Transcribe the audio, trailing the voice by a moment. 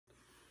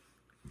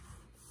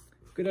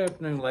Good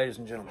afternoon, ladies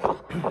and gentlemen.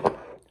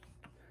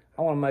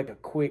 I want to make a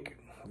quick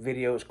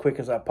video, as quick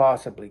as I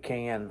possibly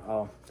can.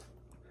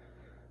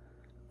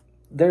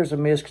 There's a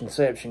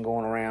misconception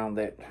going around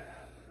that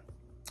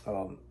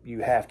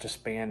you have to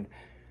spend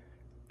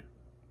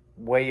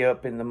way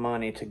up in the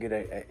money to get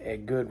a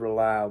good,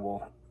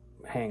 reliable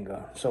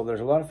handgun. So there's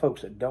a lot of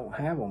folks that don't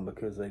have them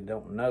because they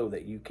don't know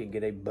that you can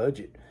get a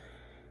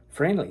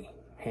budget-friendly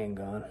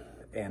handgun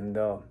and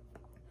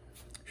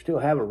still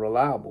have a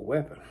reliable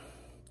weapon.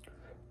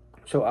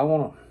 So I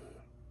want to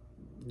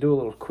do a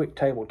little quick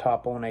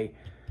tabletop on a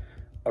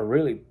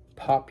really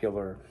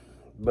popular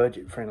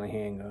budget-friendly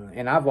handgun.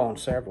 And I've owned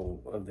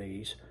several of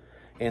these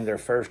in their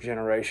first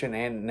generation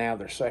and now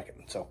their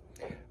second. So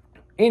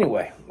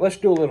anyway, let's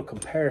do a little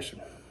comparison.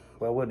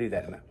 Well, we'll do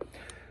that now.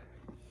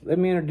 Let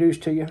me introduce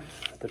to you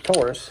the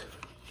Taurus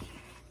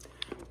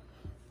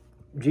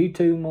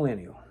G2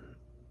 Millennium.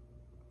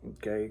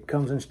 Okay, it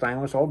comes in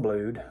stainless or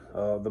blued.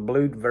 The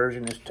blued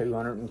version is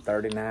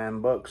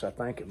 $239, I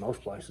think, at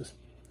most places.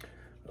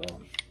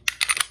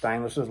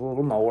 Stainless is a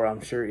little more,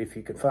 I'm sure, if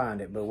you could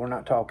find it, but we're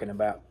not talking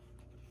about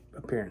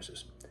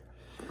appearances.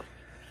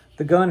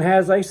 The gun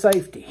has a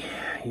safety.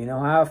 You know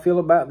how I feel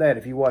about that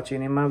if you watch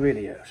any of my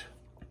videos.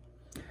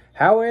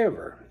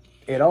 However,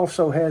 it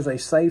also has a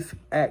safe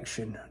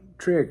action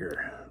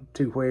trigger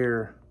to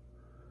where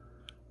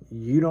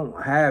you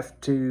don't have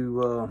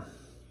to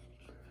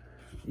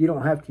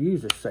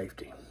use this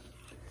safety.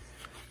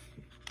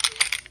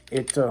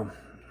 It's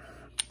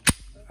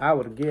I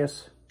would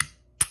guess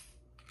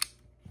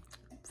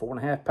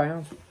 4.5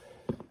 pounds.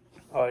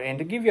 And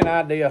to give you an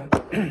idea,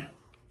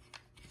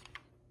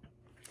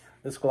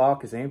 this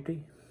Glock is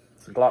empty.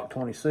 It's a Glock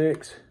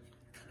 26.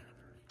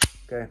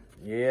 Okay,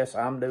 yes,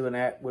 I'm doing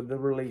that with the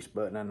release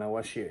button. I know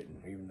I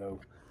shouldn't, even though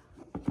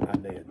I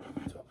did.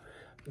 So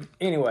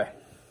anyway,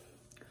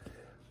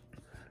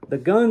 the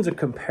guns are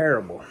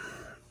comparable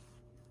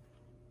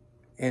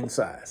in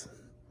size.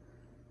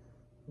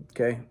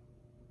 Okay,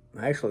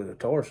 actually the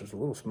Taurus is a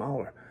little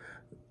smaller,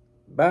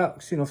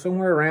 about, you know,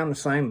 somewhere around the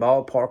same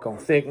ballpark on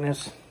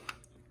thickness.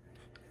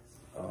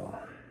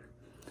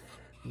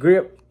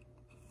 Grip,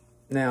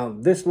 now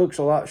this looks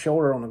a lot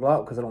shorter on the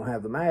Glock because I don't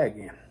have the mag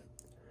in,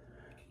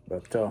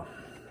 but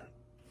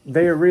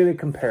they're really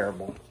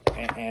comparable.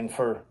 And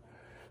for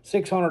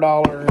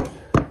 $600,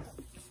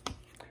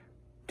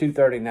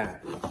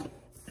 $239.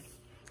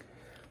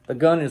 The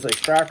gun is a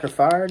striker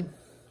fired.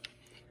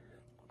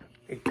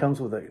 It comes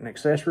with an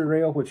accessory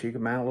rail, which you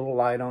can mount a little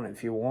light on it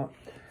if you want.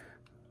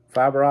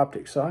 Fiber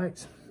optic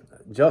sights,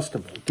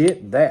 adjustable.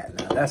 Get that.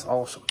 Now, that's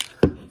awesome.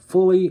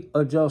 Fully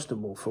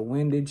adjustable for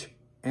windage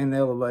and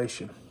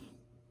elevation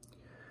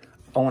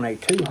on a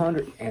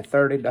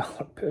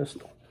 $230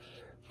 pistol.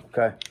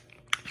 Okay.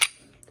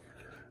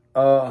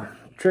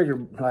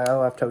 Trigger,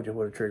 oh, I've told you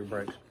what a trigger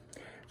breaks.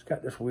 It's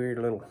got this weird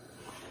little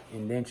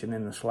indentation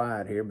in the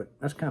slide here, but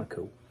that's kind of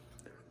cool.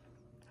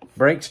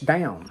 Breaks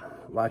down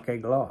like a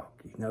Glock.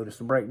 You notice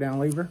the breakdown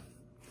lever?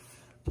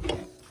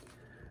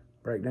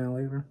 Breakdown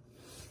lever.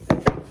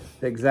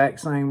 The exact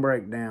same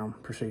breakdown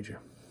procedure.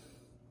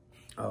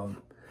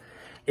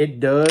 It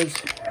does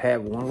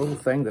have one little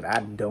thing that I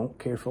don't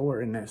care for,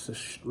 and that's the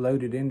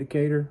loaded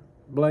indicator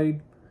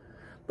blade.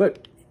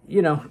 But,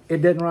 you know,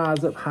 it doesn't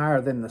rise up higher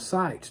than the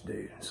sights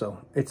do, so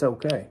it's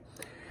okay.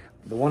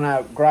 The one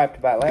I griped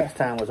about last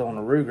time was on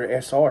the Ruger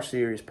SR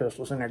series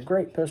pistols, and they're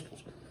great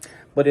pistols.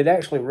 But it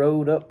actually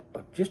rode up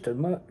just a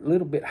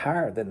little bit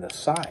higher than the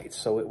sights,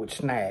 so it would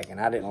snag,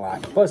 and I didn't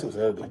like it. Plus, it was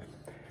ugly.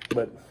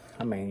 But,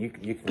 I mean, you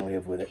can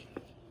live with it.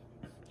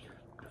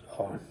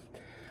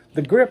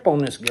 The grip on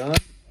this gun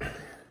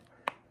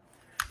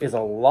is a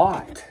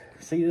lot.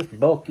 See this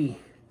bulky?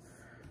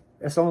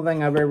 That's the only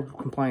thing I've ever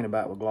complained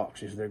about with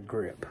Glocks is their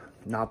grip.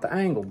 Not the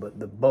angle, but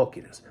the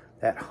bulkiness.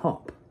 That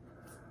hump.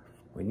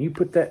 When you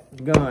put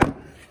that gun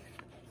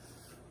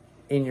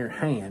in your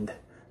hand,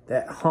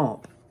 that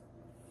hump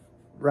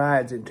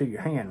rides into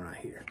your hand right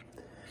here.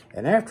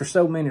 And after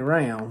so many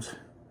rounds,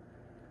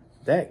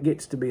 that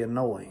gets to be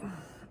annoying.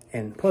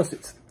 And plus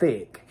it's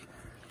thick.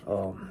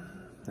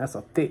 That's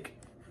a thick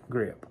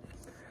grip.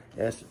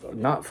 That's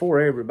not for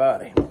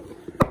everybody.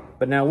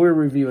 But now we're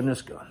reviewing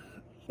this gun.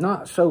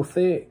 Not so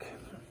thick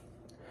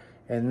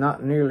and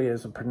not nearly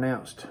as a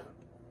pronounced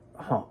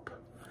hump.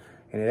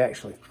 And it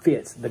actually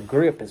fits. The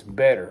grip is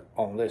better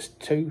on this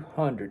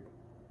 200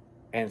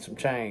 and some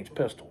change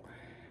pistol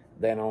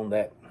than on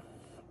that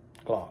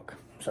Glock.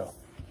 So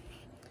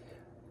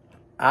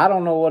I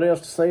don't know what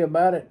else to say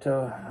about it.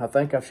 I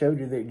think I've showed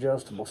you the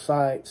adjustable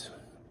sights.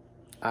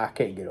 I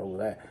can't get over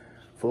that.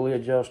 Fully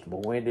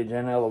adjustable windage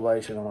and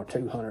elevation on a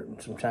 200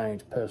 and some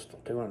change pistol,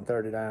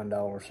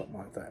 $239, something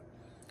like that.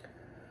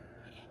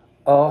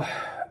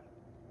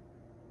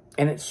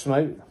 And it's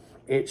smooth.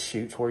 It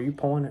shoots where you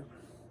point it.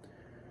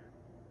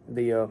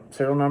 The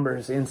serial number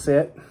is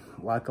inset,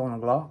 like on a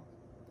Glock,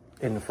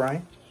 in the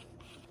frame.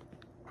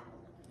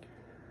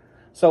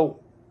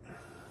 So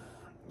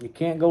you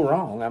can't go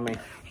wrong. I mean,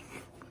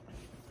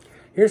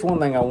 here's one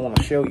thing I want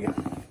to show you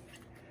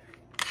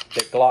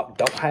that Glock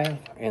don't have,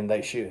 and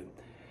they should.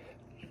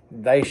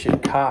 they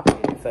should copy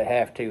it if they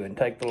have to and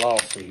take the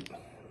lawsuit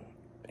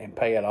and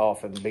pay it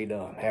off and be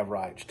done, have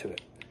rights to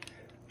it.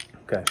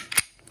 Okay.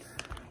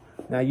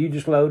 Now you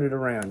just load it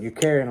around. You're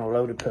carrying a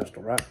loaded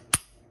pistol, right?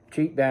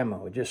 Cheap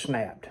ammo, it just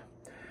snapped.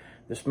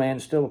 This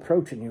man's still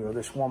approaching you, or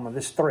this woman,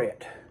 this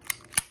threat.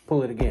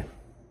 Pull it again.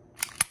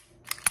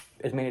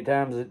 As many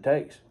times as it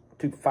takes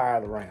to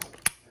fire the round.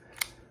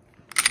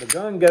 The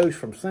gun goes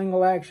from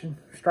single action,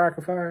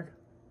 striker fired,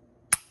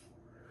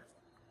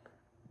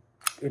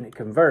 and it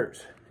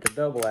converts to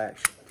double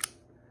action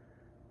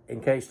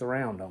in case the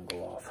round don't go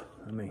off.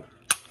 I mean,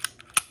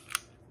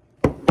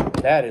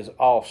 that is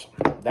awesome.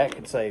 That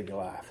can save your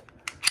life.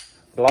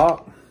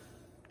 Glock.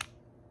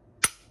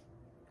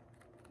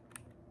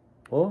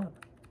 What?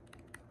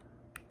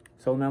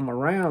 So now my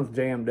round's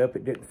jammed up,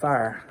 it didn't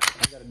fire.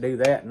 I gotta do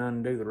that and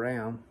undo the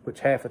round, which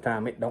half the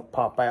time it don't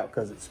pop out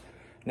because it's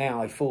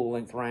now a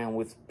full-length round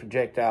with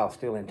projectile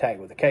still intact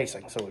with the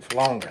casing, so it's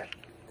longer.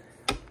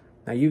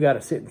 Now you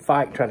gotta sit and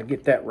fight and try to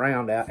get that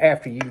round out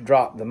after you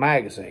drop the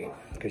magazine,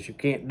 because you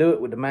can't do it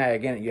with the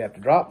mag in it. You have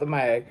to drop the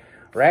mag,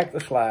 rack the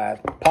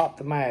slide, pop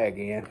the mag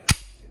in,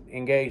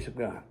 engage the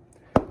gun.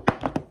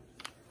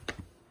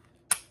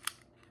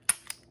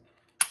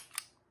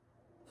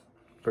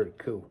 Pretty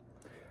cool.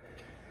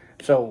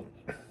 So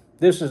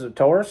this is a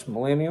Taurus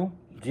Millennium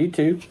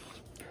G2.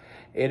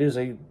 It is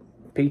a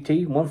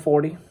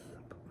PT140.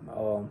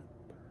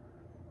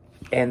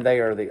 And they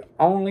are the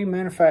only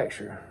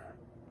manufacturer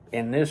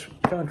in this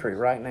country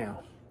right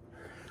now,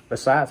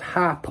 besides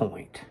High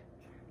Point,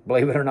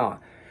 believe it or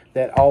not,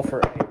 that offer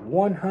a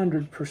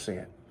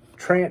 100%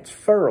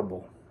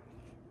 transferable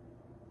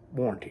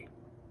warranty.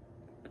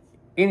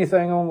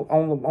 Anything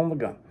on the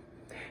gun.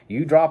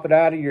 You drop it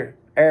out of your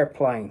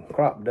airplane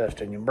crop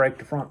dust and you break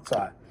the front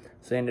side.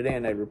 Send it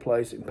in, they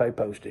replace it and pay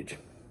postage.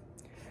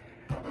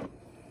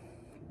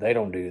 They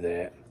don't do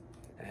that.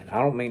 And I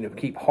don't mean to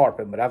keep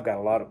harping, but I've got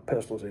a lot of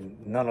pistols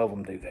and none of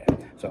them do that.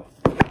 So,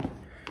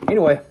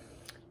 anyway,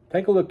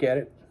 take a look at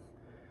it.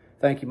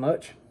 Thank you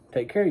much.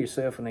 Take care of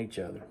yourself and each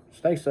other.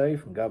 Stay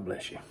safe and God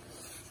bless you.